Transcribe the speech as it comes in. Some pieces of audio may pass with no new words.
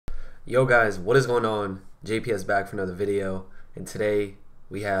Yo guys, what is going on? JPS back for another video, and today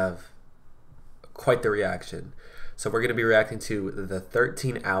we have quite the reaction. So we're going to be reacting to the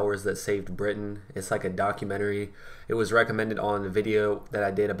 13 Hours That Saved Britain. It's like a documentary. It was recommended on a video that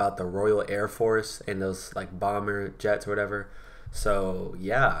I did about the Royal Air Force and those like bomber jets or whatever. So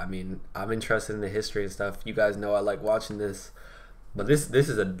yeah, I mean, I'm interested in the history and stuff. You guys know I like watching this. But this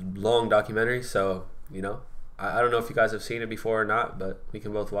is a long documentary, so you know, I don't know if you guys have seen it before or not, but we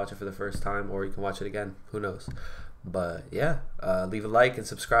can both watch it for the first time, or you can watch it again. Who knows? But yeah, leave a like and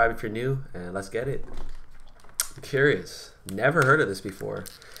subscribe if you're new, and let's get it. I'm curious. Never heard of this before.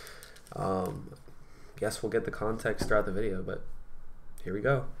 Guess we'll get the context throughout the video, but here we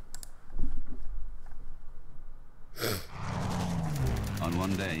go. On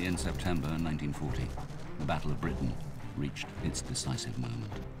one day in September 1940, the Battle of Britain reached its decisive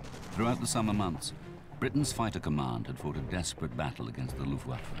moment. Throughout the summer months, Britain's fighter command had fought a desperate battle against the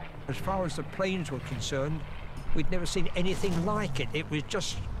Luftwaffe. As far as the planes were concerned, we'd never seen anything like it. It was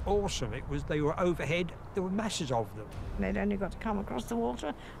just awesome. They were overhead, there were masses of them. They'd only got to come across the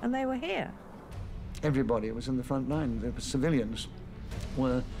water and they were here. Everybody was in the front line. The civilians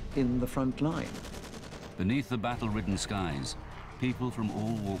were in the front line. Beneath the battle-ridden skies, people from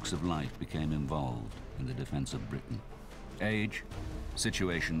all walks of life became involved in the defense of Britain. Age,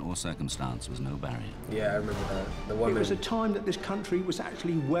 situation, or circumstance was no barrier. Yeah, I remember that. The woman. It was a time that this country was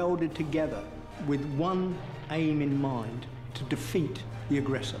actually welded together with one aim in mind: to defeat the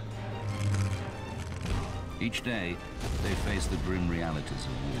aggressor. Each day, they faced the grim realities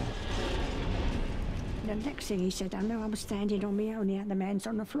of war. The next thing he said, I know I was standing on my own, the other man's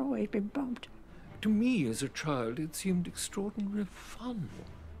on the floor, he'd been bombed. To me, as a child, it seemed extraordinarily fun.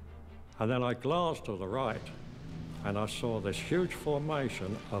 And then I glanced to the right, and I saw this huge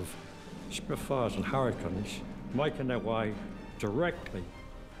formation of Spitfires and Hurricanes making their way directly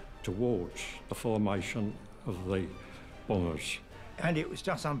towards the formation of the bombers. And it was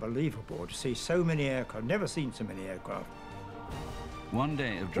just unbelievable to see so many aircraft. Never seen so many aircraft. One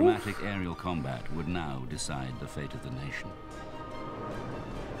day of dramatic aerial combat would now decide the fate of the nation.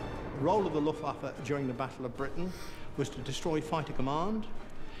 The role of the Luftwaffe during the Battle of Britain was to destroy fighter command,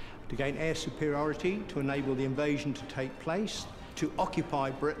 to gain air superiority to enable the invasion to take place, to occupy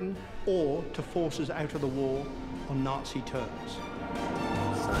Britain, or to force us out of the war on Nazi terms.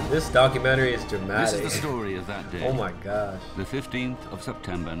 Son, this documentary is dramatic. This is the story of that day. Oh my gosh. The 15th of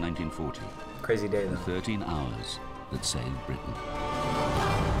September 1940. Crazy day though. The 13 hours that saved Britain.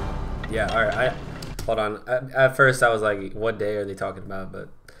 Yeah, alright. Hold on. At first I was like, what day are they talking about? But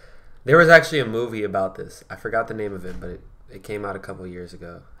there was actually a movie about this. I forgot the name of it, but it came out a couple years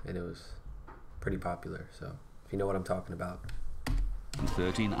ago, and it was pretty popular. So, if you know what I'm talking about. The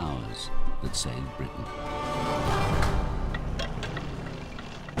 13 hours that saved Britain.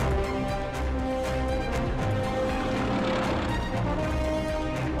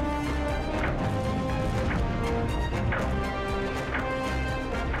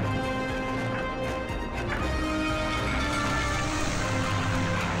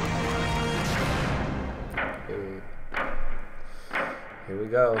 Here we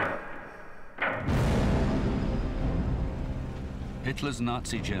go. Hitler's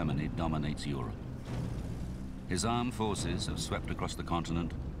Nazi Germany dominates Europe. His armed forces have swept across the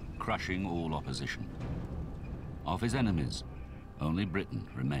continent, crushing all opposition. Of his enemies, only Britain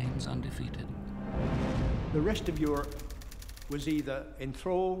remains undefeated. The rest of Europe was either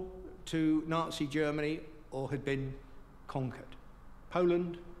enthralled to Nazi Germany or had been conquered.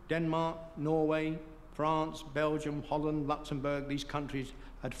 Poland, Denmark, Norway, France, Belgium, Holland, Luxembourg, these countries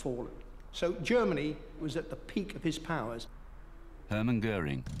had fallen. So Germany was at the peak of his powers. Hermann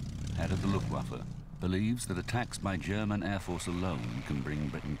Goering, head of the Luftwaffe, believes that attacks by German Air Force alone can bring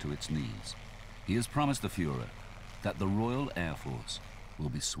Britain to its knees. He has promised the Führer that the Royal Air Force will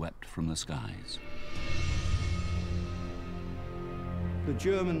be swept from the skies. The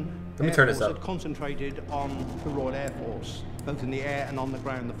German Air Force had concentrated on the Royal Air Force, both in the air and on the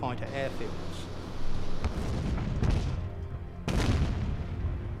ground, the fighter airfields.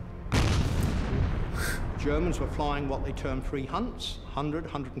 Germans were flying what they termed free hunts, 100,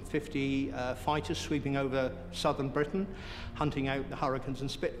 150 fighters sweeping over southern Britain, hunting out the Hurricanes and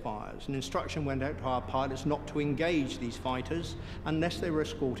Spitfires. An instruction went out to our pilots not to engage these fighters unless they were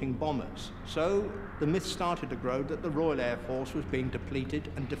escorting bombers. So the myth started to grow that the Royal Air Force was being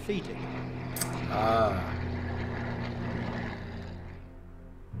depleted and defeated.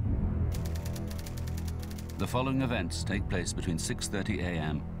 The following events take place between 6:30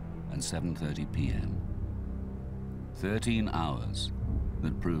 a.m. and 7:30 p.m. 13 hours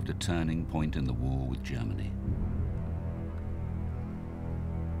that proved a turning point in the war with Germany.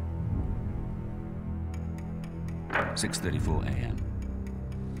 6:34 a.m.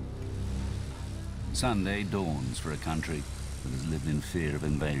 Sunday dawns for a country that has lived in fear of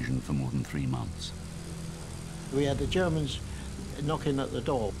invasion for more than 3 months. We had the Germans knocking at the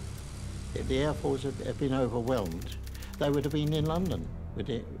door. If the Air Force had been overwhelmed, they would have been in London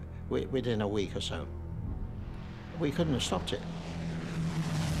within a week or so. We couldn't have stopped it.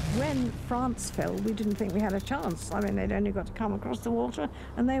 When France fell, we didn't think we had a chance. I mean, they'd only got to come across the water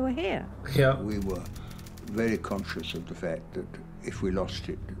and they were here. Yeah. We were very conscious of the fact that if we lost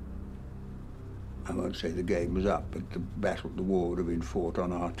it, I won't say the game was up, but the war would have been fought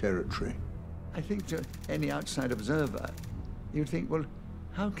on our territory. I think to any outside observer, you'd think, well,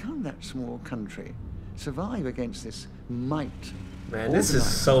 how can that small country survive against this might? Man, this is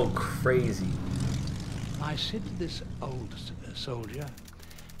so crazy. I said to this old soldier,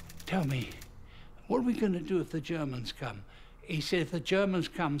 tell me, what are we going to do if the Germans come? He said, if the Germans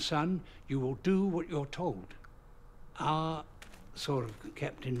come, son, you will do what you're told. Our sort of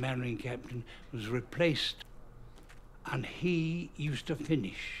captain, marine captain, was replaced, and he used to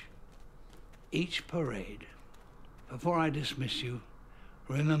finish each parade. Before I dismiss you,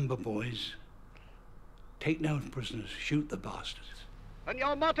 remember, boys, take no prisoners, shoot the bastards. And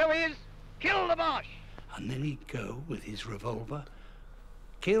your motto is, kill the Boche! And then he'd go with his revolver,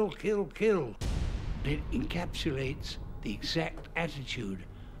 kill, kill, kill. It encapsulates the exact attitude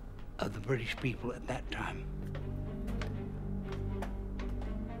of the British people at that time.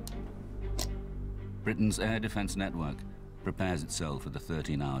 Britain's air defense network prepares itself for the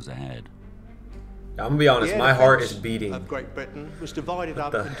 13 hours ahead. I'm gonna be honest, my heart is beating. Of Great Britain was divided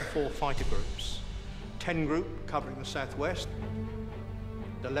up into 4 fighter groups. 10 group covering the southwest,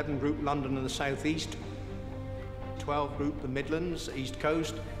 11 group London and the southeast, 12 group the Midlands, east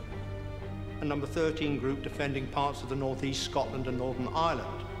coast, and number 13 group defending parts of the northeast, Scotland and Northern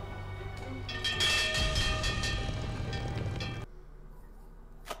Ireland.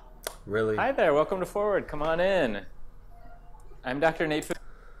 Really? Hi there, welcome to Forward. Come on in. I'm Dr. Nate.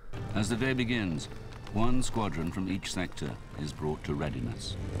 As the day begins, one squadron from each sector is brought to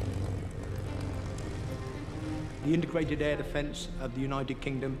readiness. The integrated air defence of the United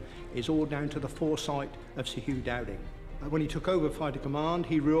Kingdom is all down to the foresight of Sir Hugh Dowding. When he took over Fighter Command,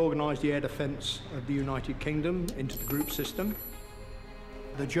 he reorganised the air defence of the United Kingdom into the group system.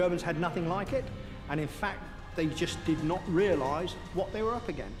 The Germans had nothing like it, and in fact, they just did not realise what they were up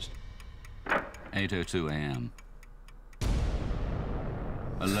against. 8:02 a.m.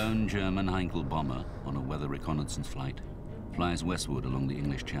 A lone German Heinkel bomber on a weather reconnaissance flight flies westward along the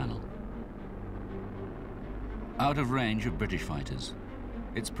English Channel. Out of range of British fighters,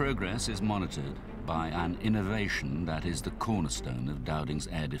 its progress is monitored by an innovation that is the cornerstone of Dowding's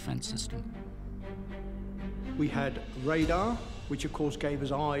air defence system. We had radar, which of course gave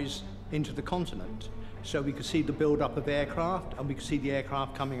us eyes into the continent, so we could see the build-up of aircraft, and we could see the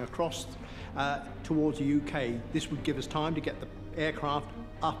aircraft coming across towards the UK. This would give us time to get the aircraft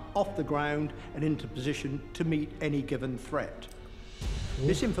up off the ground and into position to meet any given threat.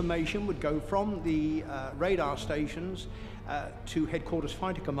 This information would go from the radar stations to Headquarters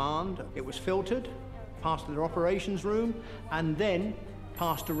Fighter Command. It was filtered, passed to their operations room, and then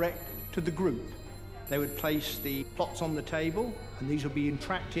passed direct to the group. They would place the plots on the table, and these would be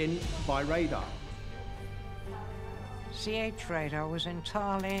tracked in by radar. CH radar was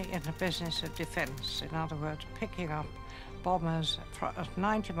entirely in the business of defence. In other words, picking up bombers at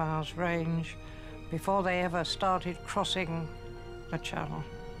 90 miles range before they ever started crossing the channel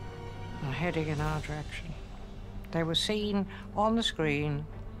and heading in our direction. They were seen on the screen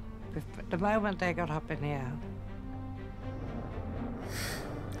the moment they got up in the air.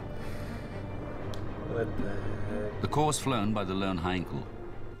 What the heck? The course flown by the lone Heinkel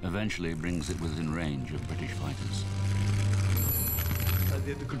eventually brings it within range of British fighters.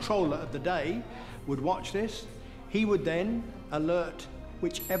 The controller of the day would watch this. He would then alert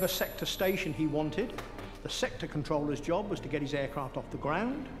whichever sector station he wanted. The sector controller's job was to get his aircraft off the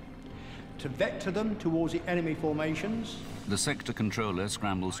ground, to vector them towards the enemy formations. The sector controller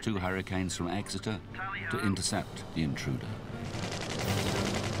scrambles 2 Hurricanes from Exeter to intercept the intruder.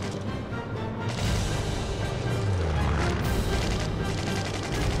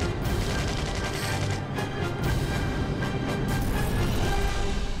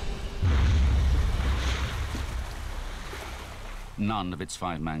 None of its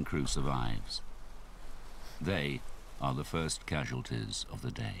 5-man crew survives. They are the first casualties of the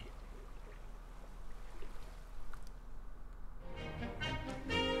day.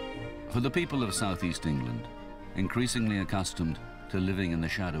 For the people of southeast England, increasingly accustomed to living in the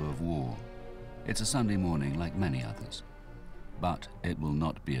shadow of war, it's a Sunday morning like many others. But it will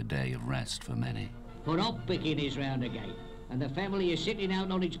not be a day of rest for many. for hop picking is round again, and the family is setting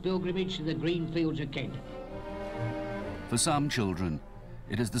out on its pilgrimage to the green fields of Kent. For some children,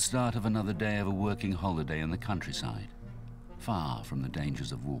 it is the start of another day of a working holiday in the countryside, far from the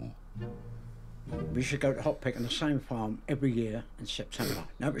dangers of war. We used to go to hop pick on the same farm every year in September.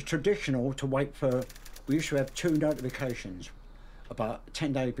 Now, it was traditional to wait for, we used to have 2 notifications about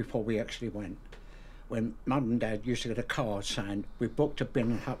 10 days before we actually went, when Mum and Dad used to get a card saying, we booked a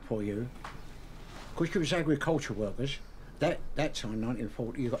bin and hut for you. Because you was agriculture workers, that time,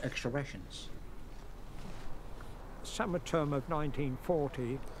 1940, you got extra rations. Summer term of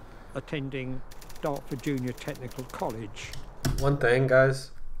 1940, attending Dartford Junior Technical College. One thing,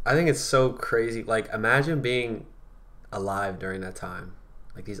 guys, I think it's so crazy. Like, imagine being alive during that time,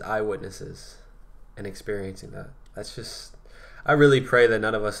 like these eyewitnesses, and experiencing that. That's just, I really pray that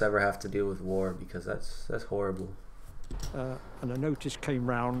none of us ever have to deal with war, because that's horrible. And a notice came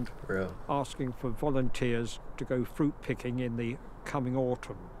round asking for volunteers to go fruit picking in the coming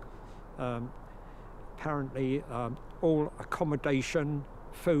autumn. Apparently, all accommodation,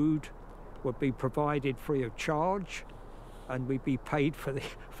 food would be provided free of charge, and we'd be paid for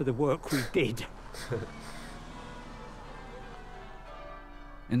the work we did.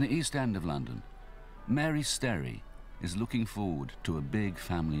 In the East End of London, Mary Sterry is looking forward to a big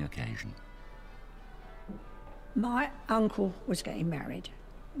family occasion. My uncle was getting married.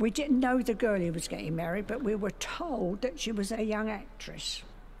 We didn't know the girl he was getting married, but we were told that she was a young actress.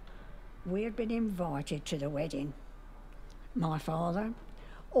 We had been invited to the wedding. My father,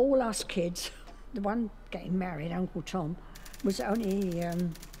 all us kids, the one getting married, Uncle Tom, was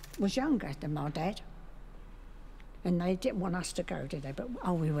younger than my dad. And they didn't want us to go, did they? But,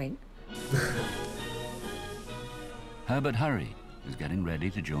 oh, we went. Herbert Hurry is getting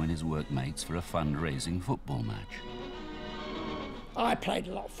ready to join his workmates for a fundraising football match. I played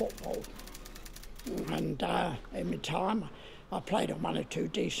a lot of football, and in my time I played on 1 or 2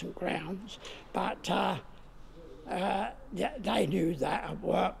 decent grounds, but they knew that at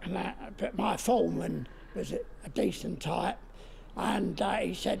work, and that, but my foreman was a decent type, and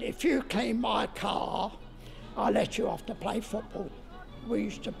he said, if you clean my car, I'll let you off to play football. We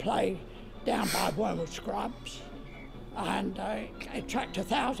used to play down by Wormwood Scrubs, and it attracted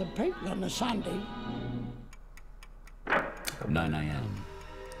 1,000 people on a Sunday. 9 a.m.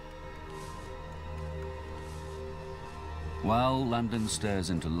 While London stirs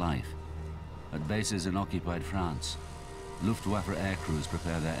into life, at bases in occupied France, Luftwaffe aircrews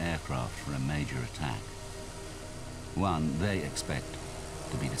prepare their aircraft for a major attack. One they expect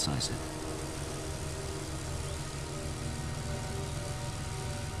to be decisive.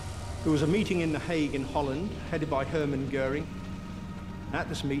 There was a meeting in The Hague in Holland, headed by Hermann Goering. At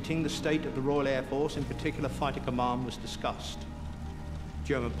this meeting, the state of the Royal Air Force, in particular Fighter Command, was discussed.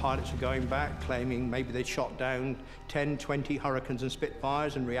 German pilots were going back, claiming maybe they'd shot down 10, 20 Hurricanes and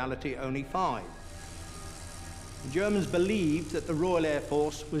Spitfires, in reality only 5. The Germans believed that the Royal Air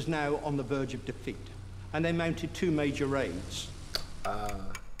Force was now on the verge of defeat, and they mounted 2 major raids.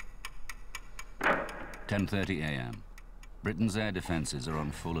 10:30 a.m. Britain's air defences are on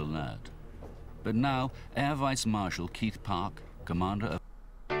full alert. But now, Air Vice Marshal Keith Park, commander of...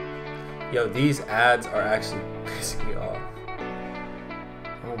 Yo, these ads are actually pissing me off.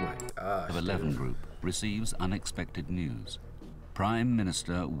 Oh my gosh. ...of 11 Group receives unexpected news. Prime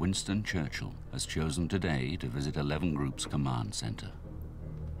Minister Winston Churchill has chosen today to visit 11 Group's command centre.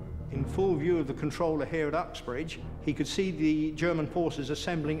 In full view of the controller here at Uxbridge, he could see the German forces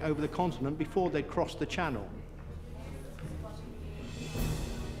assembling over the continent before they'd crossed the Channel.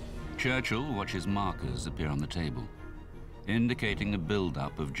 Churchill watches markers appear on the table, indicating a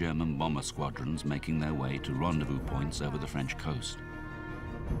build-up of German bomber squadrons making their way to rendezvous points over the French coast.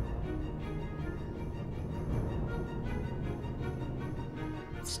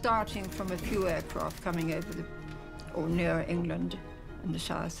 Starting from a few aircraft coming over or near England and the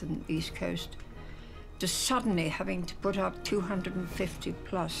south and east coast, to suddenly having to put up 250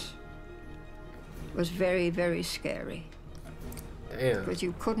 plus was very, very scary. Damn. Because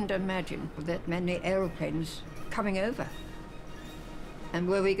you couldn't imagine that many aeroplanes coming over. And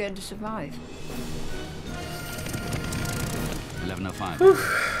were we going to survive?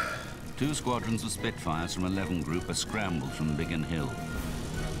 11:05. 2 squadrons of Spitfires from 11 Group are scrambled from Biggin Hill.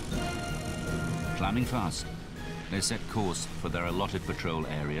 Climbing fast, they set course for their allotted patrol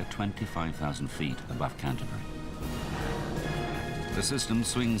area 25,000 feet above Canterbury. The system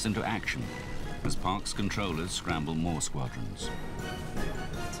swings into action as Park's controllers scramble more squadrons.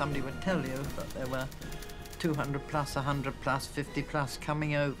 Somebody would tell you that there were 200 plus, 100 plus, 50 plus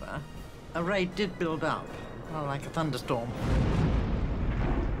coming over. A raid did build up, like a thunderstorm.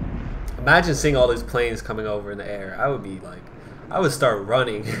 Imagine seeing all these planes coming over in the air. I would be like, I would start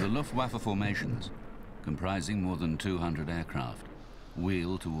running. The Luftwaffe formations, comprising more than 200 aircraft,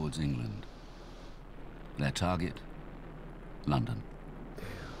 wheel towards England. Their target, London.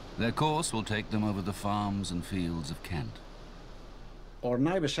 Their course will take them over the farms and fields of Kent. Our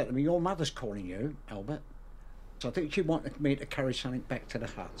neighbour said to me, your mother's calling you, Albert. So I think she wanted me to carry something back to the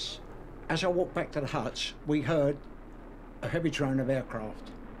huts. As I walked back to the huts, we heard a heavy drone of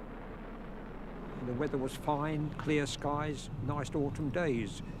aircraft. The weather was fine, clear skies, nice autumn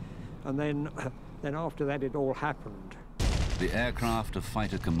days. And then after that it all happened. The aircraft of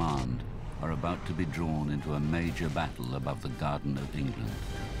Fighter Command are about to be drawn into a major battle above the Garden of England.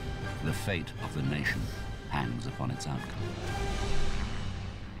 The fate of the nation hangs upon its outcome.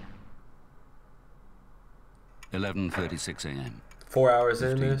 11:36 a.m. 4 hours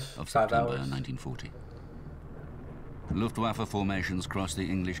in this? Of 5 September hours? 1940. Luftwaffe formations cross the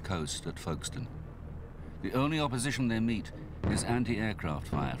English coast at Folkestone. The only opposition they meet is anti-aircraft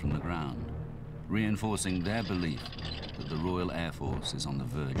fire from the ground, reinforcing their belief that the Royal Air Force is on the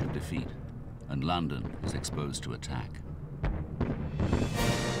verge of defeat and London is exposed to attack.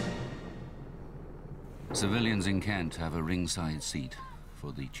 Civilians in Kent have a ringside seat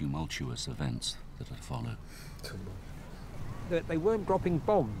for the tumultuous events that had followed. They weren't dropping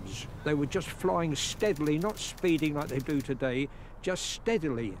bombs. They were just flying steadily, not speeding like they do today, just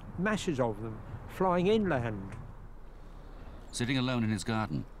steadily, masses of them, flying inland. Sitting alone in his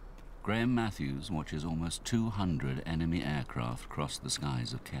garden, Graham Matthews watches almost 200 enemy aircraft cross the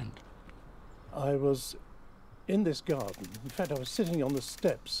skies of Kent. I was in this garden. In fact, I was sitting on the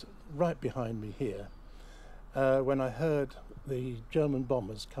steps right behind me here when I heard the German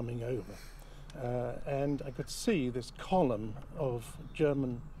bombers coming over. And I could see this column of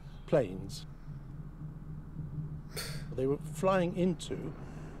German planes. They were flying into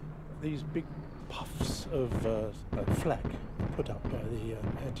these big puffs of flak put up by the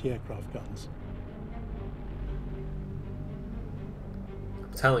anti-aircraft guns.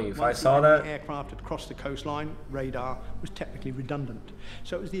 I'm telling you, if I Once saw the that... enemy aircraft had crossed the coastline, radar was technically redundant.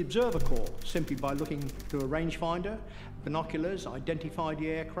 So it was the observer corps, simply by looking through a rangefinder, binoculars, identified the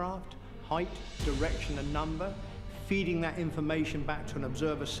aircraft, height, direction and number, feeding that information back to an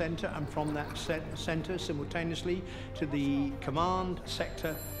observer centre, and from that centre simultaneously to the command,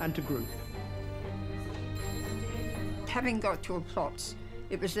 sector and to group. Having got your plots,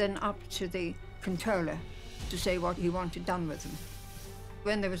 it was then up to the controller to say what he wanted done with them.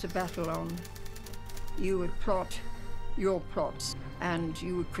 When there was a battle on, you would plot your plots and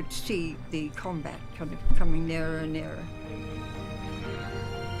you could see the combat kind of coming nearer and nearer.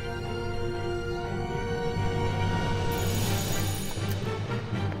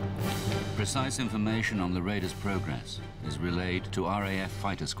 Precise information on the raiders' progress is relayed to RAF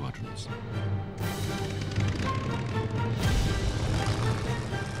fighter squadrons.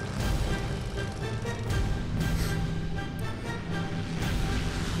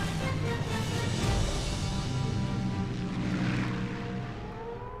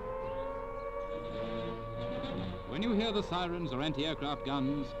 When you hear the sirens or anti-aircraft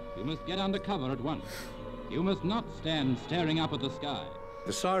guns, you must get under cover at once. You must not stand staring up at the sky.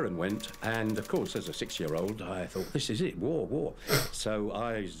 The siren went, and of course, as a 6-year-old, I thought, this is it, war, war. So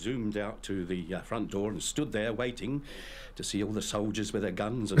I zoomed out to the front door and stood there waiting to see all the soldiers with their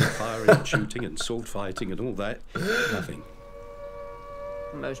guns and firing and shooting and sword fighting and all that. Nothing.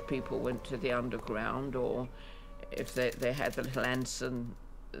 Most people went to the underground, or if they had the little Anson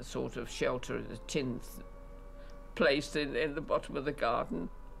sort of shelter, the tin placed in the bottom of the garden.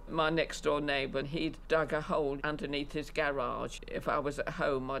 My next door neighbour, he'd dug a hole underneath his garage. If I was at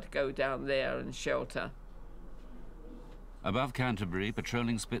home, I'd go down there and shelter. Above Canterbury,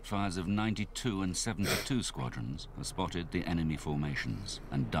 patrolling Spitfires of 92 and 72 squadrons have spotted the enemy formations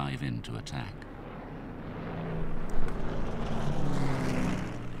and dive in to attack.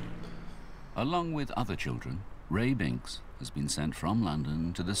 Along with other children, Ray Binks has been sent from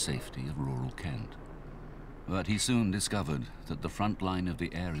London to the safety of rural Kent. But he soon discovered that the front line of the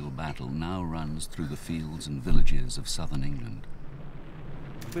aerial battle now runs through the fields and villages of southern England.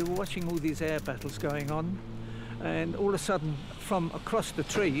 We were watching all these air battles going on, and all of a sudden, from across the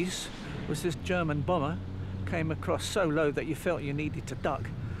trees, was this German bomber, came across so low that you felt you needed to duck.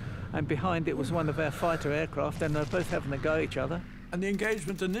 And behind it was one of our fighter aircraft, and they're both having a go at each other. And the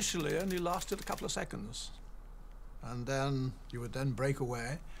engagement initially only lasted a couple of seconds. And then you would then break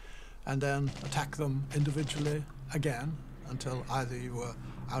away and then attack them individually again until either you were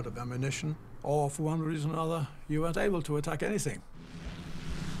out of ammunition or for one reason or another you weren't able to attack anything.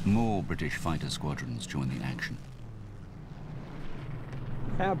 More British fighter squadrons join the action.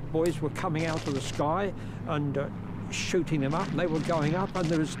 Our boys were coming out of the sky and shooting them up, and they were going up, and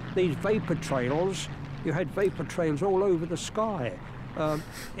there was these vapour trails. You had vapour trails all over the sky.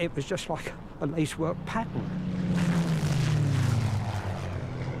 It was just like a lacework pattern.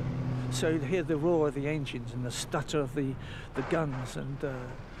 So to hear the roar of the engines and the stutter of the guns and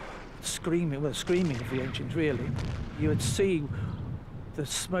screaming of the engines, really, you would see the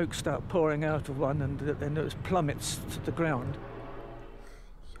smoke start pouring out of one, and then it was plummets to the ground.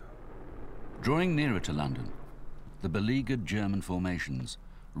 Drawing nearer to London, the beleaguered German formations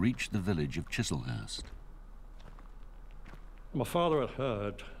reached the village of Chislehurst. My father had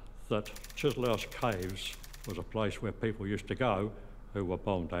heard that Chislehurst Caves was a place where people used to go who were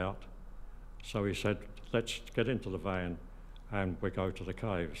bombed out. So he said, let's get into the van and we go to the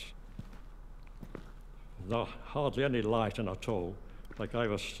caves. Hardly any lighting at all. They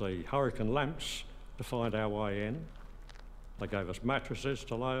gave us the hurricane lamps to find our way in. They gave us mattresses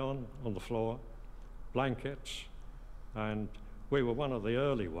to lay on the floor, blankets, and we were one of the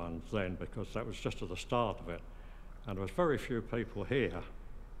early ones then because that was just at the start of it. And there was very few people here.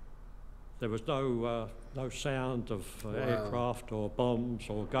 There was no sound of aircraft or bombs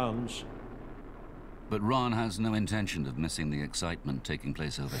or guns. But Ron has no intention of missing the excitement taking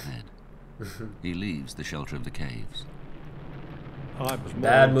place overhead. He leaves the shelter of the caves. I was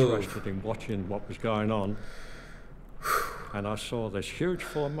more interested in watching what was going on, and I saw this huge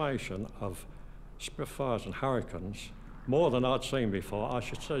formation of Spitfires and Hurricanes, more than I'd seen before. I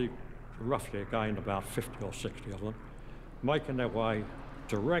should say roughly again about 50 or 60 of them, making their way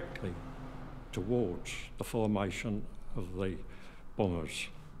directly towards the formation of the bombers.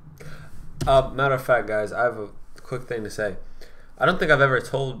 Matter of fact, guys, I have a quick thing to say. I don't think I've ever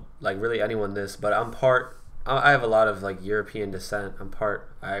told like really anyone this, but I have a lot of like European descent. I'm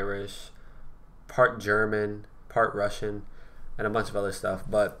part Irish, part German, part Russian, and a bunch of other stuff.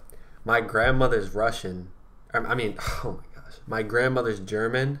 But my grandmother's Russian. I mean, oh my gosh, my grandmother's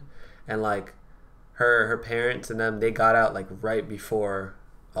German, and like her parents and them, they got out like right before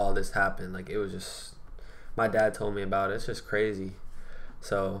all this happened. Like it was just, my dad told me about it. It's just crazy.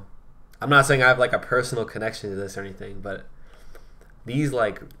 So I'm not saying I have like a personal connection to this or anything, but these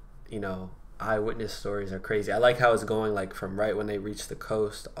like, you know, eyewitness stories are crazy. I like how it's going like from right when they reach the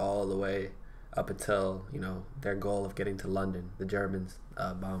coast all the way up until, you know, their goal of getting to London, the Germans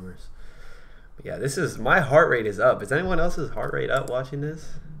bombers. But yeah, this is, my heart rate is up. Is anyone else's heart rate up watching this?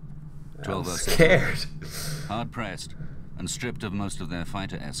 I'm scared. Hard pressed and stripped of most of their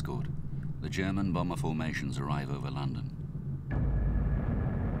fighter escort, the German bomber formations arrive over London.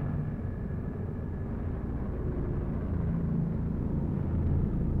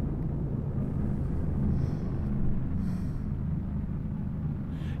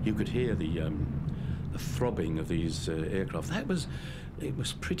 You could hear the throbbing of these aircraft. It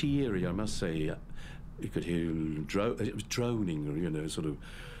was pretty eerie, I must say. You could hear it was droning, you know, sort of,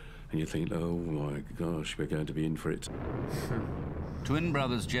 and you think, oh my gosh, we're going to be in for it. Twin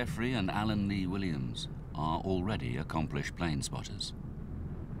brothers Jeffrey and Alan Lee Williams are already accomplished plane spotters.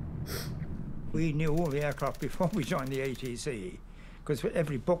 We knew all the aircraft before we joined the ATC, because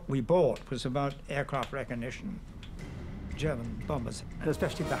every book we bought was about aircraft recognition. German bombers,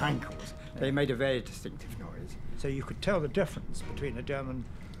 especially the Heinkels, they made a very distinctive noise. So you could tell the difference between a German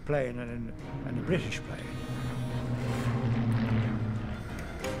plane and a British plane.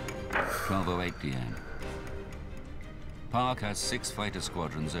 12:08 p.m. Park has 6 fighter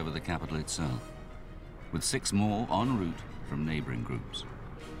squadrons over the capital itself, with 6 more en route from neighboring groups.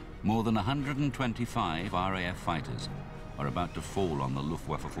 More than 125 RAF fighters are about to fall on the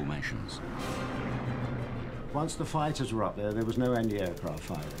Luftwaffe formations. Once the fighters were up there, there was no anti-aircraft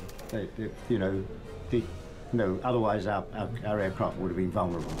fighting. Otherwise our aircraft would have been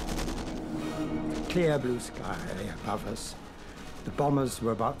vulnerable. Clear blue sky above us. The bombers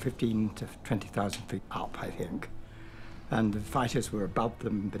were about 15 to 20,000 feet up, I think. And the fighters were above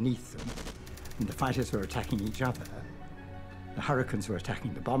them, beneath them. And the fighters were attacking each other. The Hurricanes were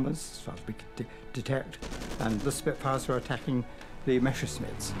attacking the bombers, as far as we could detect. And the Spitfires were attacking the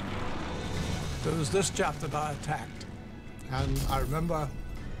Messerschmitts. There was this chap that I attacked, and I remember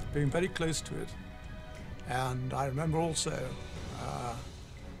being very close to it. And I remember also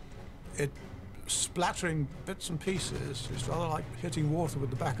it splattering bits and pieces. It's rather like hitting water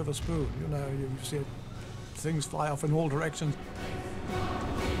with the back of a spoon. You know, you see things fly off in all directions.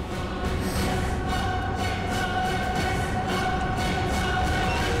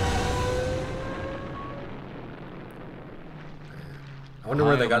 I wonder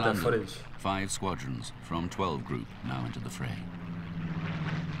where they got that footage. 5 squadrons from 12 Group now into the fray.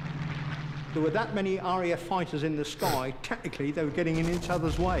 There were that many RAF fighters in the sky, technically they were getting in each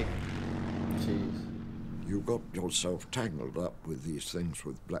other's way. Jeez. You got yourself tangled up with these things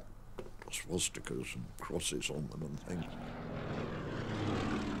with black swastikas and crosses on them and things.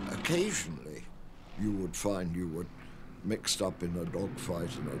 Occasionally, you would find you were mixed up in a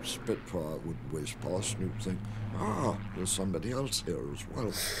dogfight and a Spitfire would whiz past and you'd think, ah, there's somebody else here as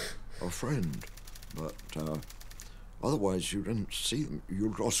well, a friend. But otherwise you didn't see them.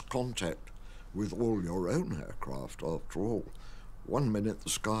 You lost contact with all your own aircraft after all. 1 minute the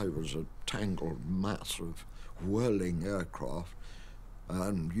sky was a tangled mass of whirling aircraft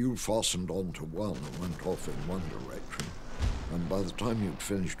and you fastened onto one and went off in one direction. And by the time you'd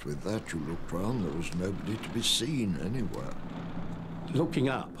finished with that, you looked round, there was nobody to be seen anywhere. Looking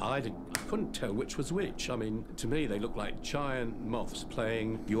up, I couldn't tell which was which. I mean, to me, they looked like giant moths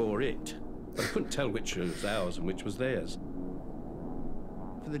playing You're It. But I couldn't tell which was ours and which was theirs.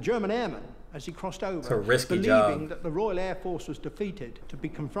 For the German airman, as he crossed over, it's a risky believing job. that the Royal Air Force was defeated, to be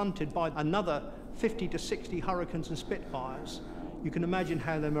confronted by another 50 to 60 Hurricanes and Spitfires, you can imagine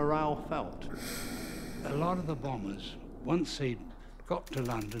how their morale felt. A lot of the bombers, once they got to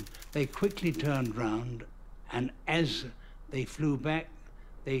London, they quickly turned round, and as they flew back,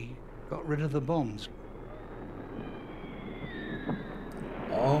 they got rid of the bombs.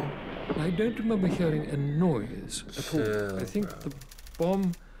 Oh. I don't remember hearing a noise at all. I think the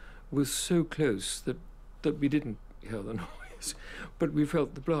bomb was so close that we didn't hear the noise, but we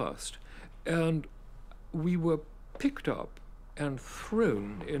felt the blast. And we were picked up and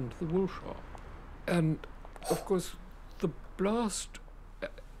thrown into the wool shop. And, of course, the blast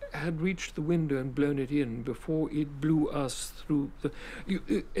had reached the window and blown it in before it blew us through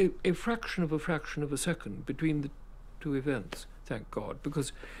a fraction of a second between the two events, thank God,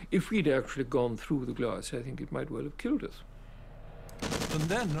 because if we'd actually gone through the glass, I think it might well have killed us. And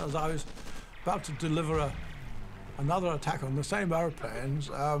then, as I was about to deliver another attack on the same aeroplanes,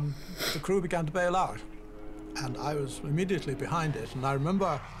 the crew began to bail out. And I was immediately behind it, and I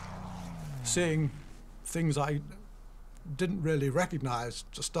remember seeing things I didn't really recognize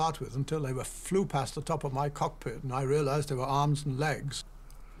to start with until they flew past the top of my cockpit, and I realized they were arms and legs.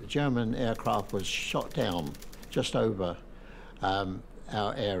 The German aircraft was shot down just over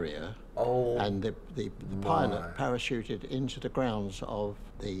our area, and the pilot parachuted into the grounds of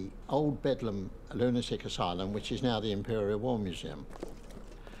the old Bedlam Lunatic Asylum, which is now the Imperial War Museum.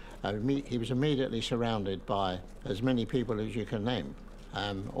 He was immediately surrounded by as many people as you can name,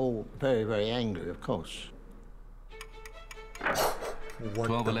 all very, very angry, of course.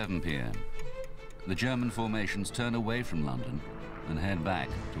 12:11 p.m. The German formations turn away from London and head back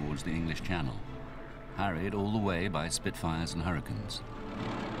towards the English Channel, harried all the way by Spitfires and Hurricanes.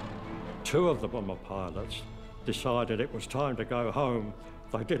 2 of the bomber pilots decided it was time to go home.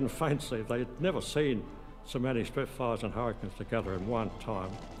 They didn't fancy, they'd never seen so many Spitfires and Hurricanes together in one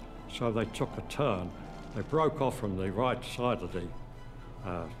time, so they took a turn. They broke off from the right side of the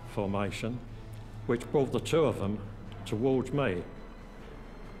formation, which brought the 2 of them towards me.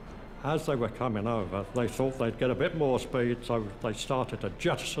 As they were coming over, they thought they'd get a bit more speed, so they started to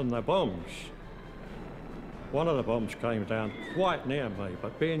jettison their bombs. One of the bombs came down quite near me,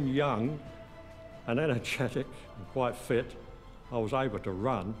 but being young and energetic and quite fit, I was able to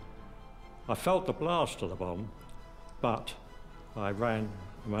run. I felt the blast of the bomb, but I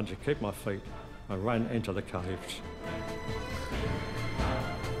managed to keep my feet and ran into the caves.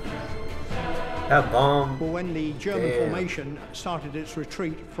 That bomb. Well, when the German formation started its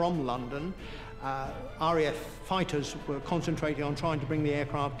retreat from London, RAF fighters were concentrating on trying to bring the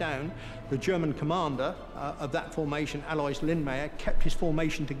aircraft down. The German commander of that formation, Alois Lindmayr, kept his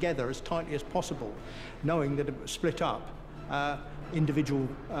formation together as tightly as possible, knowing that if it was split up, individual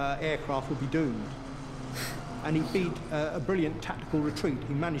aircraft would be doomed. And he beat a brilliant tactical retreat.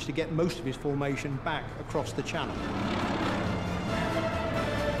 He managed to get most of his formation back across the channel.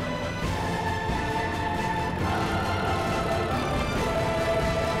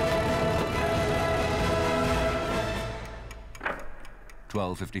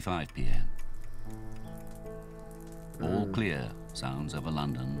 (12:55 p.m.) All clear sounds over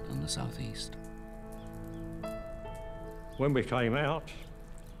London and the southeast. When we came out,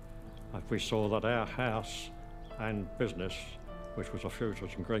 we saw that our house and business, which was a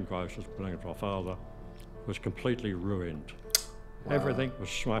Futures and greengrocers belonging to our father, was completely ruined. Wow. Everything was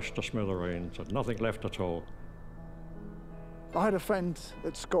smashed to smithereens and nothing left at all. I had a friend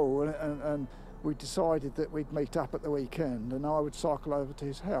at school and we decided that we'd meet up at the weekend and I would cycle over to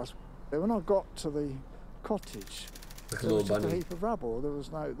his house. When I got to the cottage, there was just a heap of rubble. There was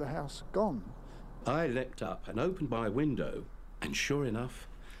the house gone. I leapt up and opened my window, and sure enough,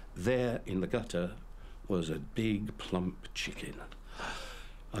 there in the gutter was a big, plump chicken.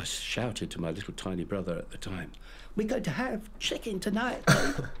 I shouted to my little tiny brother at the time, "We're going to have chicken tonight."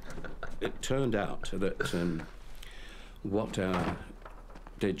 It turned out that what our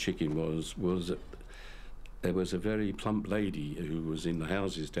dead chicken was that there was a very plump lady who was in the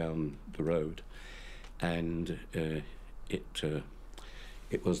houses down the road, and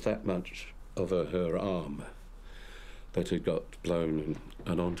it was that much of her arm that had got blown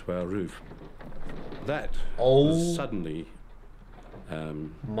and onto our roof. That was suddenly a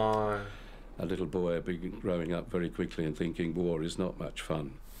little boy growing up very quickly and thinking war is not much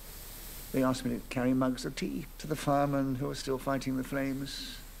fun. They asked me to carry mugs of tea to the firemen who were still fighting the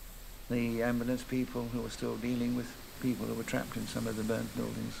flames, the ambulance people who were still dealing with people who were trapped in some of the burnt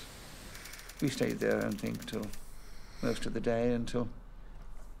buildings. We stayed there, I think, till most of the day, until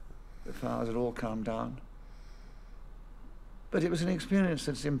the fires had all calmed down. But it was an experience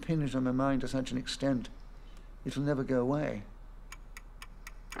that's impinged on my mind to such an extent, it'll never go away.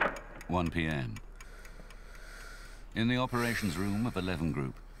 1 p.m. In the operations room of 11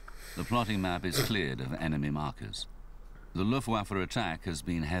 Group, the plotting map is cleared of enemy markers. The Luftwaffe attack has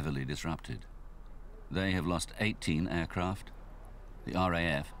been heavily disrupted. They have lost 18 aircraft, the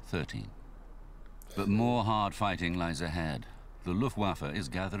RAF 13. But more hard fighting lies ahead. The Luftwaffe is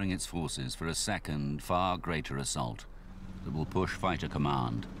gathering its forces for a second, far greater assault that will push fighter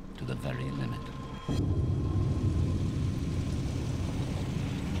command to the very limit.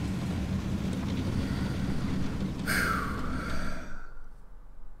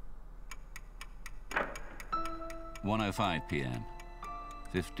 (1:05 p.m.,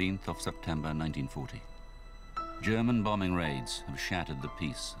 15th of September 1940. German bombing raids have shattered the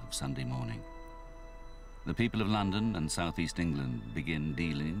peace of Sunday morning. The people of London and southeast England begin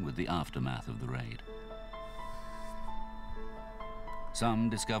dealing with the aftermath of the raid. Some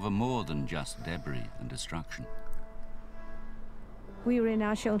discover more than just debris and destruction. We were in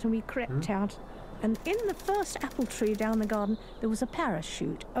our shelter and we crept out, and in the first apple tree down the garden there was a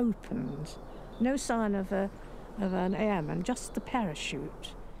parachute opened. No sign of an airman, just the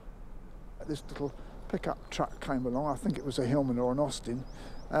parachute. This little pickup truck came along, I think it was a Hillman or an Austin,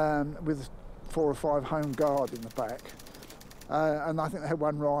 with 4 or 5 Home Guard in the back, and I think they had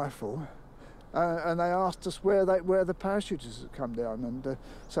 1 rifle, and they asked us where the parachutists had come down, and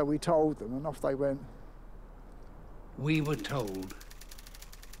so we told them, and off they went. We were told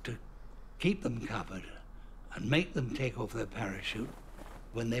to keep them covered and make them take off their parachute.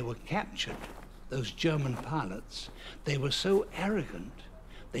 When they were captured, those German pilots, they were so arrogant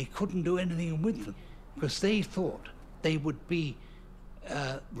they couldn't do anything with them because they thought they would be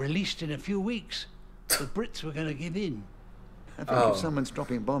released in a few weeks. The Brits were going to give in. I think if someone's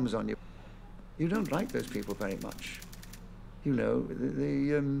dropping bombs on you, you don't like those people very much. You know,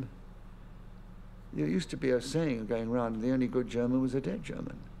 there used to be a saying going around, the only good German was a dead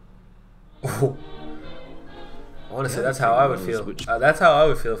German. Honestly, that's how I would feel. That's how I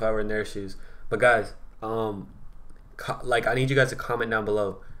would feel if I were in their shoes. But guys, like, I need you guys to comment down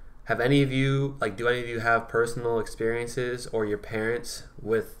below. Have any of you, like, do any of you have personal experiences or your parents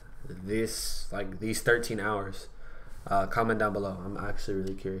with this, like, these 13 hours? Comment down below. I'm actually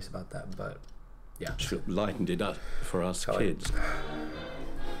really curious about that. But yeah, lightened it up for us kids.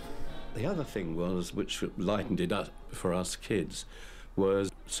 The other thing was, which lightened it up for us kids,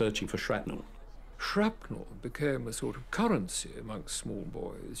 was searching for shrapnel. Shrapnel became a sort of currency amongst small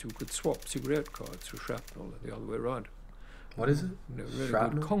boys. You could swap cigarette cards for shrapnel and the other way around. What is it? You know, really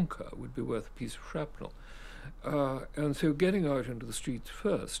Shrapnel? good conker would be worth a piece of shrapnel. And so getting out into the streets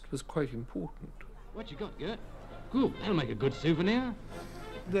first was quite important. What you got, Gert? Good, that'll make a good souvenir.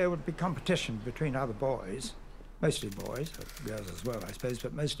 There would be competition between other boys, mostly boys, girls as well, I suppose,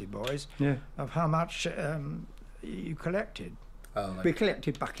 but mostly boys, of how much you collected. We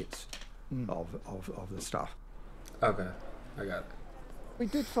collected buckets of the stuff. Okay, I got it. We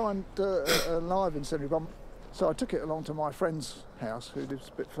did find a live incendiary bomb, so I took it along to my friend's house, who lives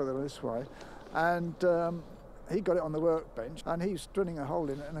a bit further this way, and he got it on the workbench, and he was drilling a hole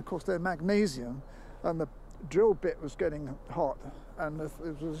in it, and of course they're magnesium, and the drill bit was getting hot, and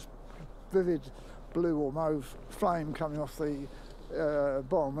it was vivid blue or mauve flame coming off the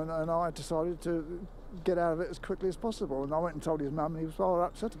bomb, and I decided to get out of it as quickly as possible, and I went and told his mum, and he was rather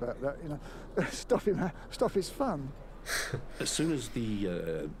upset about that, you know, stop his fun. As soon as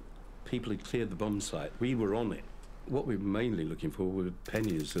the people had cleared the bomb site, we were on it. What we were mainly looking for were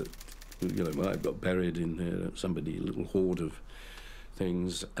pennies that, you know, might have got buried in somebody, a little hoard of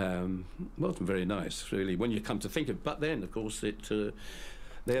things. Wasn't very nice, really, when you come to think of it. But then, of course,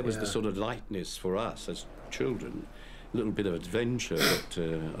 there was the sort of lightness for us as children little bit of adventure, but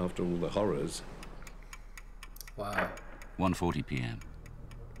after all the horrors. Wow. 1:40 p.m.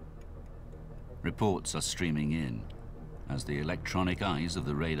 Reports are streaming in as the electronic eyes of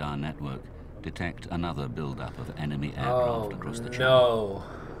the radar network detect another build-up of enemy aircraft across the channel.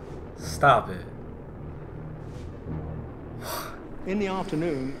 No. Stop it. In the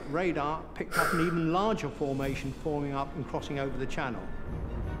afternoon, radar picked up an even larger formation forming up and crossing over the channel.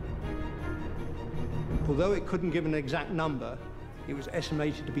 Although it couldn't give an exact number, it was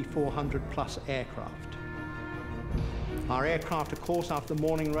estimated to be 400 plus aircraft. Our aircraft, of course, after the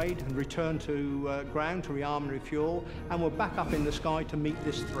morning raid, had returned to ground to rearm and refuel, and were back up in the sky to meet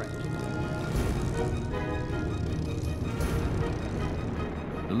this threat.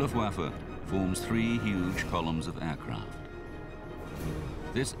 The Luftwaffe forms 3 huge columns of aircraft.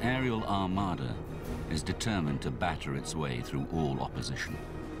 This aerial armada is determined to batter its way through all opposition.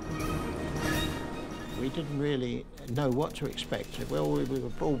 We didn't really know what to expect. Well, we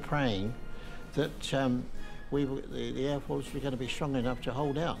were all praying that the Air Force was going to be strong enough to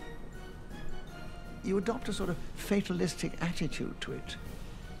hold out. You adopt a sort of fatalistic attitude to it.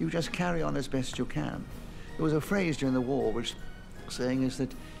 You just carry on as best you can. There was a phrase during the war which saying is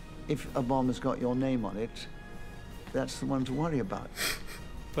that if a bomb has got your name on it, that's the one to worry about.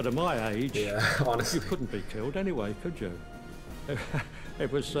 But at my age, honestly, you couldn't be killed anyway, could you?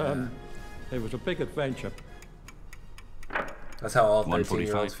 It was a big adventure. That's how all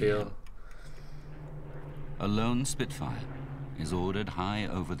 13-year-olds feel. A lone Spitfire is ordered high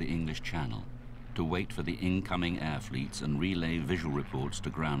over the English Channel to wait for the incoming air fleets and relay visual reports to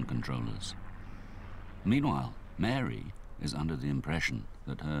ground controllers. Meanwhile, Mary is under the impression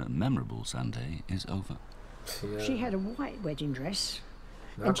that her memorable Sunday is over. She had a white wedding dress.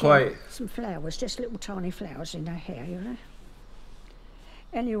 Not quite. Some flowers, just little tiny flowers in her hair, you know.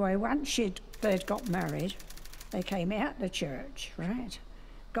 Anyway, once they'd got married, they came out the church, right?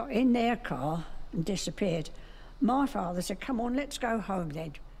 Got in their car and disappeared. My father said, "Come on, let's go home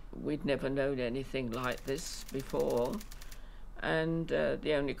then." We'd never known anything like this before, and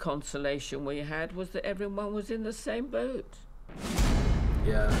the only consolation we had was that everyone was in the same boat.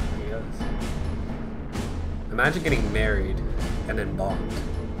 Yeah, I guess. Imagine getting married and then bombed.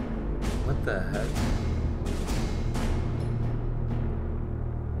 What the heck?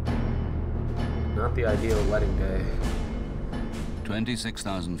 Not the ideal wedding day.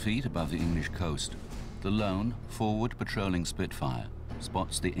 26,000 feet above the English coast, the lone, forward patrolling Spitfire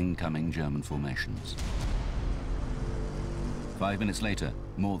spots the incoming German formations. 5 minutes later,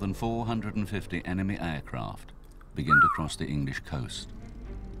 more than 450 enemy aircraft begin to cross the English coast.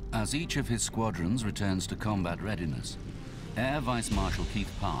 As each of his squadrons returns to combat readiness, Air Vice Marshal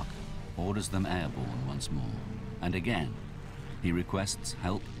Keith Park orders them airborne once more. And again, he requests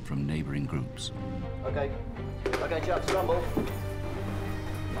help from neighboring groups. Okay, chaps, rumble.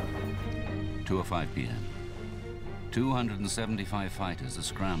 2:05 p.m. 275 fighters are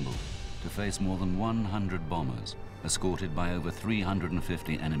scrambled to face more than 100 bombers, escorted by over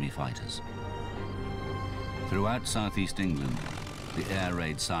 350 enemy fighters. Throughout southeast England, the air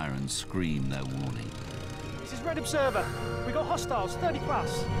raid sirens scream their warning. This is Red Observer. We got hostiles, 30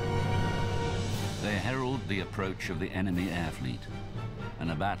 plus. They herald the approach of the enemy air fleet, and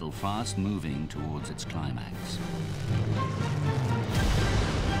a battle fast moving towards its climax.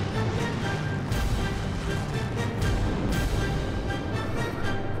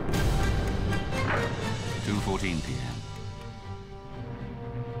 (2:14 p.m.)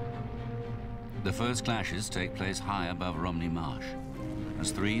 The first clashes take place high above Romney Marsh,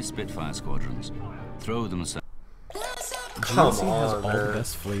 as 3 Spitfire squadrons throw themselves. GLC has all the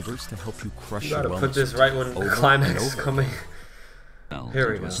best flavors to help you crush your wellness. You gotta put this right when the climax is coming.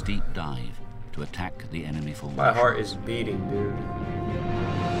 Here we go. A steep dive to attack the enemy formation. My heart is beating, dude.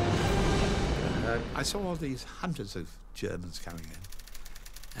 I saw all these hundreds of Germans coming in,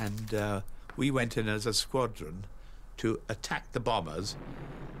 and we went in as a squadron to attack the bombers.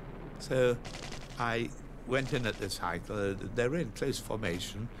 So I went in at this height. They were in close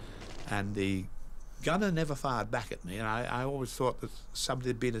formation, and the gunner never fired back at me, and I always thought that somebody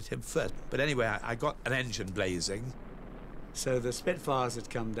had been at him first. But anyway, I got an engine blazing. So the Spitfires had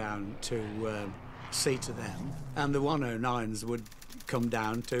come down to see to them, and the 109s would come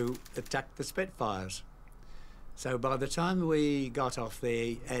down to attack the Spitfires. So by the time we got off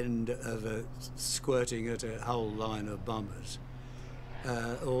the end of squirting at a whole line of bombers,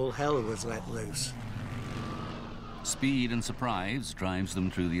 all hell was let loose. Speed and surprise drives them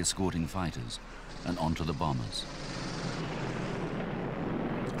through the escorting fighters and onto the bombers.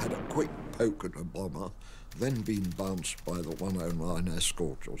 Had a quick poke at a bomber, then been bounced by the 109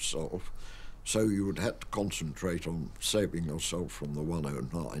 escort herself, So you would have to concentrate on saving yourself from the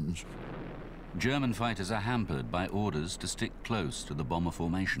 109s. German fighters are hampered by orders to stick close to the bomber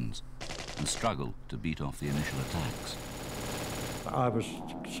formations and struggle to beat off the initial attacks. I was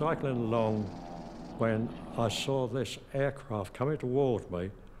cycling along when I saw this aircraft coming toward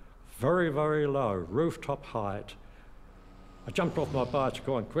me, very, very low, rooftop height. I jumped off my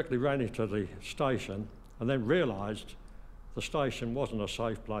bicycle and quickly ran into the station and then realised the station wasn't a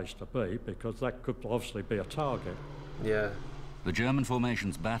safe place to be because that could obviously be a target. Yeah. The German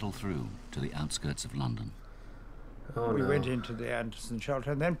formations battle through to the outskirts of London. Oh, we went into the Anderson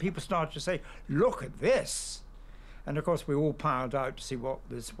shelter, and then people started to say, look at this. And of course we all piled out to see what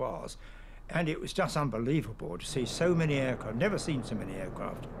this was. And it was just unbelievable to see so many aircraft. Never seen so many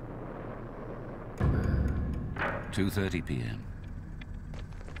aircraft. 2:30 p.m.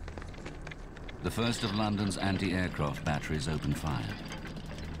 The first of London's anti-aircraft batteries opened fire.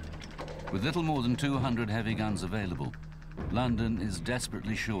 With little more than 200 heavy guns available, London is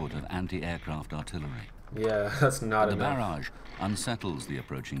desperately short of anti-aircraft artillery. Yeah, that's not enough. The enough. barrage unsettles the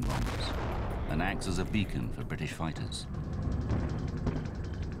approaching bombers and acts as a beacon for British fighters.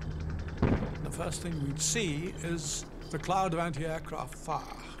 The first thing we'd see is the cloud of anti-aircraft fire.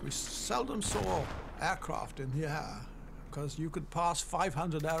 We seldom saw aircraft in the air because you could pass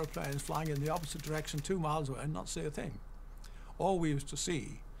 500 aeroplanes flying in the opposite direction 2 miles away and not see a thing. All we used to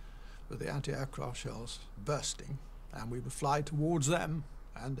see were the anti-aircraft shells bursting, and we would fly towards them,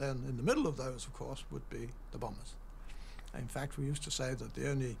 and then in the middle of those, of course, would be the bombers. In fact, we used to say that the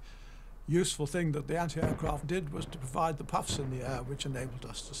only useful thing that the anti-aircraft did was to provide the puffs in the air, which enabled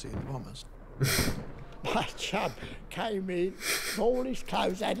us to see the bombers. My chum came in, all his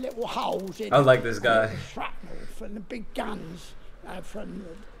clothes had little holes in I them. like this guy. Shrapnel from the big guns from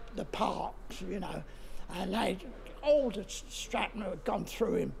the parks, you know, and all the shrapnel had gone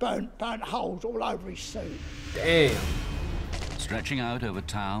through him, burnt holes all over his suit. Damn. Stretching out over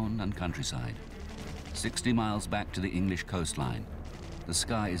town and countryside, 60 miles back to the English coastline, the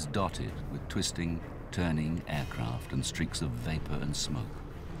sky is dotted with twisting, turning aircraft and streaks of vapor and smoke.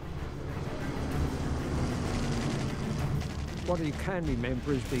 What you can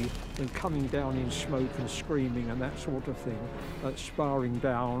remember is them coming down in smoke and screaming and that sort of thing, sparring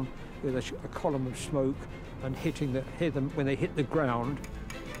down with a column of smoke and hit them when they hit the ground.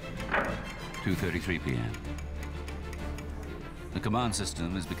 2:33 p.m. The command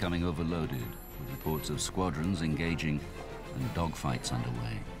system is becoming overloaded, with reports of squadrons engaging and dogfights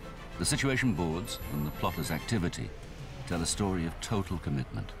underway. The situation boards and the plotters' activity tell a story of total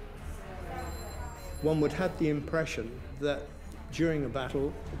commitment. One would have the impression that during a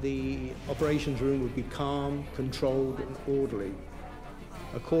battle, the operations room would be calm, controlled and orderly.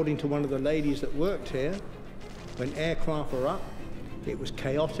 According to one of the ladies that worked here, when aircraft were up, it was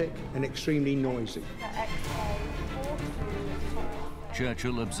chaotic and extremely noisy.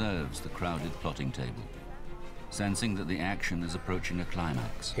 Churchill observes the crowded plotting table, sensing that the action is approaching a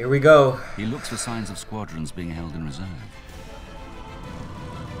climax. Here we go. He looks for signs of squadrons being held in reserve.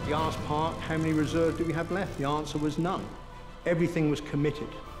 He asked Park, how many reserves do we have left? The answer was none. Everything was committed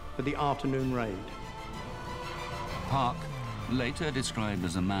for the afternoon raid. Park, later described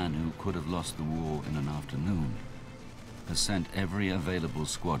as a man who could have lost the war in an afternoon, has sent every available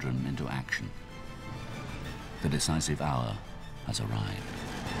squadron into action. The decisive hour has arrived.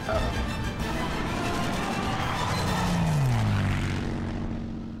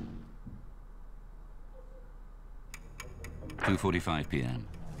 2:45 p.m.,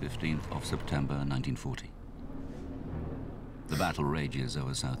 15th of September 1940. The battle rages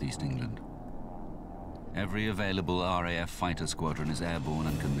over southeast England. Every available RAF fighter squadron is airborne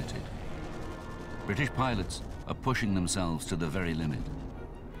and committed. British pilots are pushing themselves to the very limit,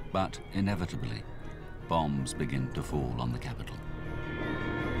 but inevitably, bombs begin to fall on the capital.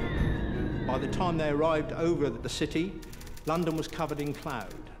 By the time they arrived over the city, London was covered in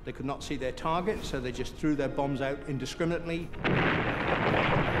cloud. They could not see their target, so they just threw their bombs out indiscriminately.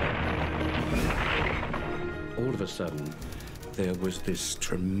 All of a sudden, there was this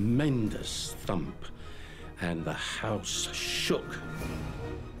tremendous thump, and the house shook.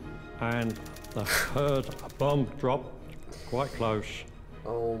 And the third bomb dropped quite close.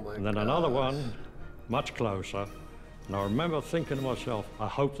 Oh my God. And then another one, much closer. And I remember thinking to myself, I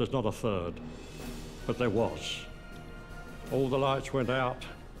hope there's not a third. But there was. All the lights went out.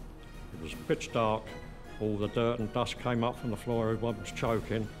 It was pitch dark. All the dirt and dust came up from the floor. Everyone was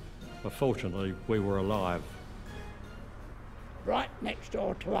choking. But fortunately, we were alive. Right next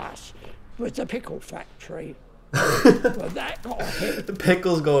door to us was the pickle factory. Well, that got hit. The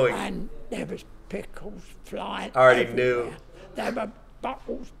pickles going. And there was pickles flying I already everywhere. knew. They were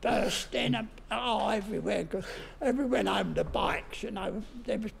bottles bursting and everywhere, because everyone owned the bikes, you know.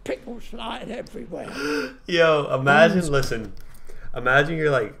 There was pickles flying everywhere. Yo, imagine, imagine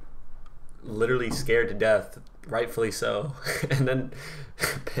you're like literally scared to death, rightfully so, and then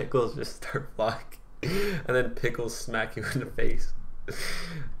pickles just start flying, and then pickles smack you in the face.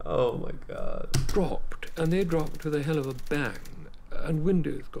 Oh my God. Dropped, and they dropped with a hell of a bang, and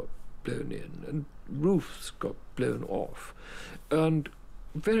windows got blown in, and roofs got blown off, and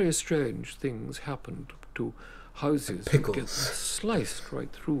very strange things happened to houses. Pickles. Get sliced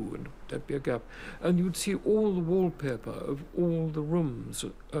right through, and there'd be a gap, and you'd see all the wallpaper of all the rooms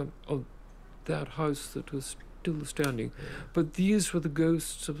of that house that was still standing, but these were the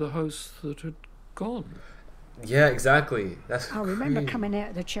ghosts of the house that had gone. Yeah, exactly. That's I remember crazy. coming out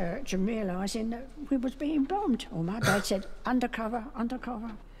of the church and realising that we was being bombed. Or my dad said, undercover,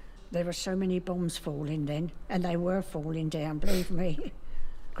 undercover. There were so many bombs falling then, and they were falling down, believe me.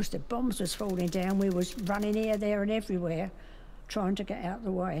 Because the bombs was falling down, we was running here, there and everywhere, trying to get out of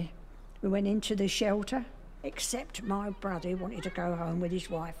the way. We went into the shelter, except my brother wanted to go home with his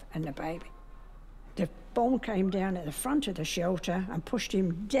wife and the baby. The bomb came down at the front of the shelter and pushed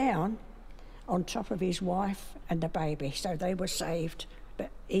him down on top of his wife and the baby, so they were saved, but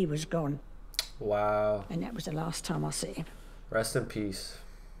he was gone. Wow. And that was the last time I see him. Rest in peace.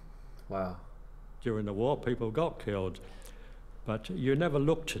 Wow. During the war, people got killed, but you never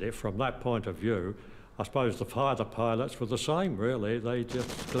looked at it from that point of view. I suppose the fighter pilots were the same, really. They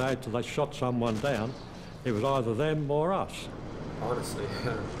just glad till they shot someone down. It was either them or us. Honestly,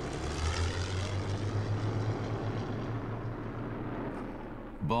 yeah.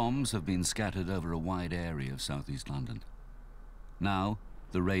 Bombs have been scattered over a wide area of southeast London. Now,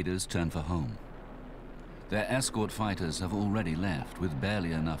 the raiders turn for home. Their escort fighters have already left with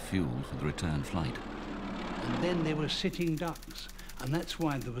barely enough fuel for the return flight. And then there were sitting ducks, and that's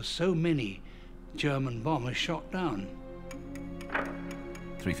why there were so many German bombers shot down.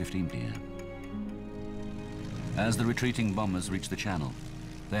 3:15 p.m. As the retreating bombers reach the Channel,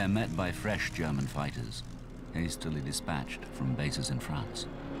 they are met by fresh German fighters, hastily dispatched from bases in France.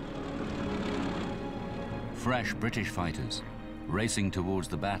 Fresh British fighters, racing towards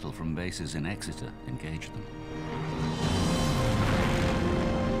the battle from bases in Exeter, engage them.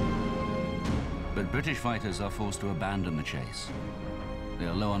 But British fighters are forced to abandon the chase. They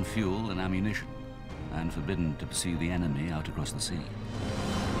are low on fuel and ammunition, and forbidden to pursue the enemy out across the sea.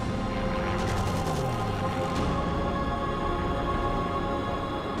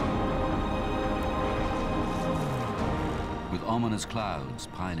 With ominous clouds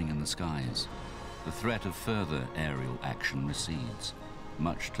piling in the skies, the threat of further aerial action recedes,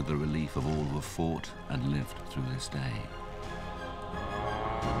 much to the relief of all who have fought and lived through this day.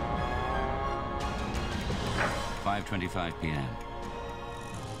 5:25 p.m.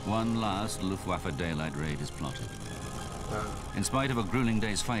 One last Luftwaffe daylight raid is plotted. In spite of a grueling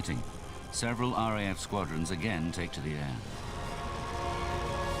day's fighting, several RAF squadrons again take to the air.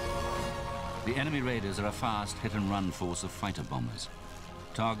 The enemy raiders are a fast hit-and-run force of fighter bombers,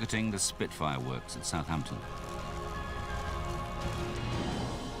 targeting the Spitfire works at Southampton.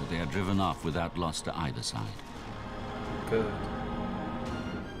 But they are driven off without loss to either side. Good.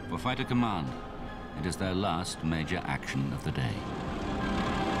 For Fighter Command, it is their last major action of the day.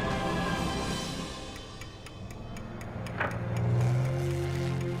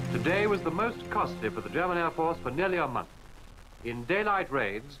 Today was the most costly for the German Air Force for nearly a month. In daylight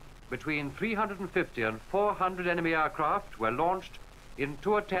raids, between 350 and 400 enemy aircraft were launched in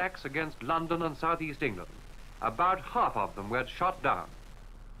two attacks against London and southeast England. About half of them were shot down.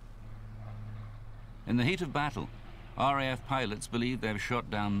 In the heat of battle, RAF pilots believe they've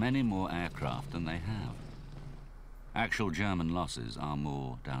shot down many more aircraft than they have. Actual German losses are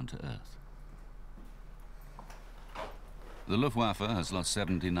more down to earth. The Luftwaffe has lost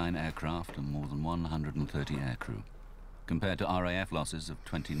 79 aircraft and more than 130 aircrew, compared to RAF losses of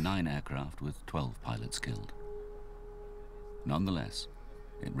 29 aircraft with 12 pilots killed. Nonetheless,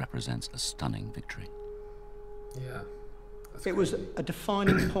 it represents a stunning victory. Yeah. It was a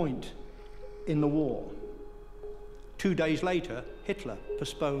defining point in the war. 2 days later, Hitler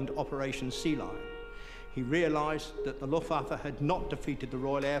postponed Operation Sea Lion. He realized that the Luftwaffe had not defeated the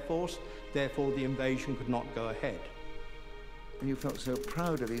Royal Air Force, therefore the invasion could not go ahead. And you felt so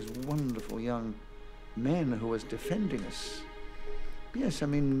proud of these wonderful young men who was defending us. Yes, I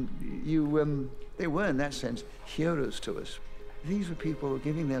mean, they were, in that sense, heroes to us. These were people who were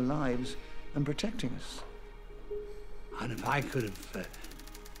giving their lives and protecting us. And if I could have,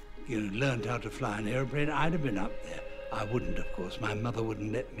 learned how to fly an airplane, I'd have been up there. I wouldn't, of course. My mother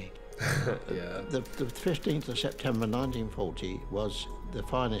wouldn't let me. Yeah. The 15th of September 1940 was the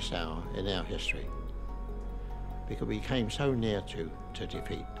finest hour in our history because we came so near to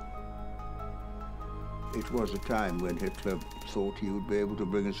defeat. It was a time when Hitler thought he would be able to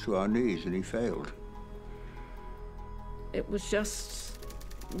bring us to our knees, and he failed. It was just,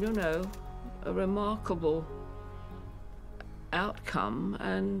 you know, a remarkable outcome,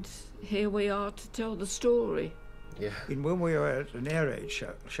 and here we are to tell the story. Yeah. When we were at an air raid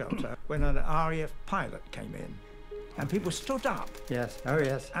shelter, when an RAF pilot came in, and people stood up. Yes, oh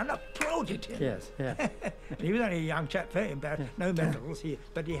yes. And applauded him. Yes, yeah. And he was only a young chap, very embarrassed, no medals,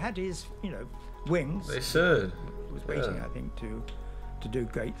 but he had his, you know, wings. They should. He was waiting, I think, to do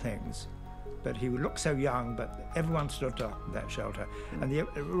great things. But he looked so young, but everyone stood up in that shelter. And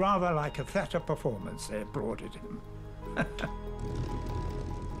rather like a theatre performance, they applauded him.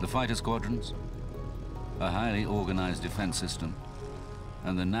 The fighter squadrons, a highly organized defense system,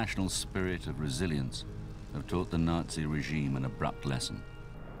 and the national spirit of resilience have taught the Nazi regime an abrupt lesson.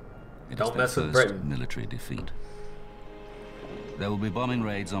 It Don't is their mess with first Britain. military defeat. There will be bombing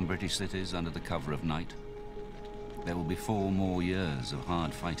raids on British cities under the cover of night. There will be 4 more years of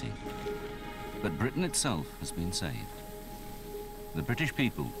hard fighting. But Britain itself has been saved. The British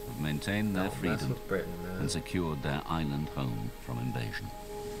people have maintained their Don't mess freedom with Britain, man. and secured their island home from invasion.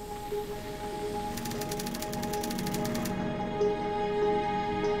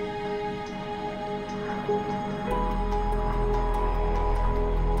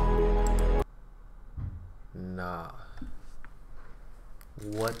 Nah.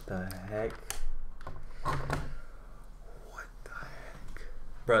 What the heck? What the heck?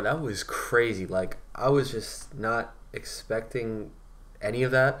 Bro, that was crazy. Like, I was just not expecting any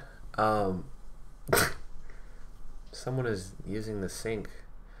of that. Someone is using the sink.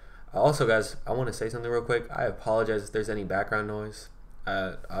 Also, guys, I want to say something real quick. I apologize if there's any background noise.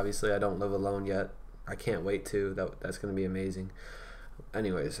 Obviously, I don't live alone yet. I can't wait to. That's going to be amazing.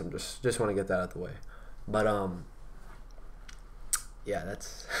 Anyways, I'm just want to get that out of the way. But yeah,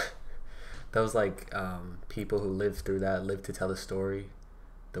 that was like people who lived through that, lived to tell the story,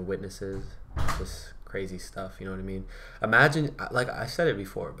 the witnesses, just crazy stuff. You know what I mean? Imagine, like I said it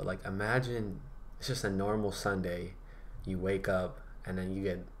before, but like imagine it's just a normal Sunday. You wake up and then you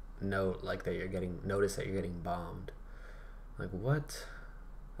get notice that you're getting bombed. Like, what?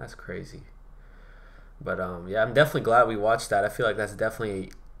 That's crazy. But yeah, I'm definitely glad we watched that. I feel like that's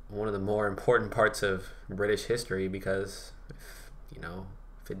definitely one of the more important parts of British history, because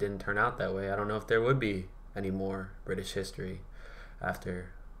if it didn't turn out that way, I don't know if there would be any more British history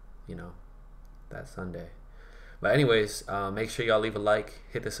after that Sunday. But anyways, make sure y'all leave a like,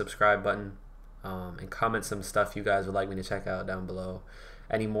 hit the subscribe button, and comment some stuff you guys would like me to check out down below.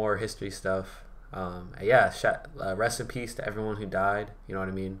 Any more history stuff. Yeah, rest in peace to everyone who died. You know what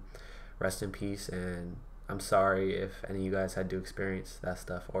I mean? Rest in peace, and I'm sorry if any of you guys had to experience that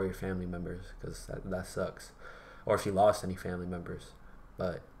stuff, or your family members, because that sucks. Or if you lost any family members.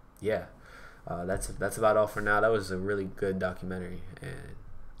 But yeah, that's about all for now. That was a really good documentary, and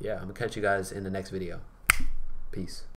yeah, I'm gonna catch you guys in the next video. Peace.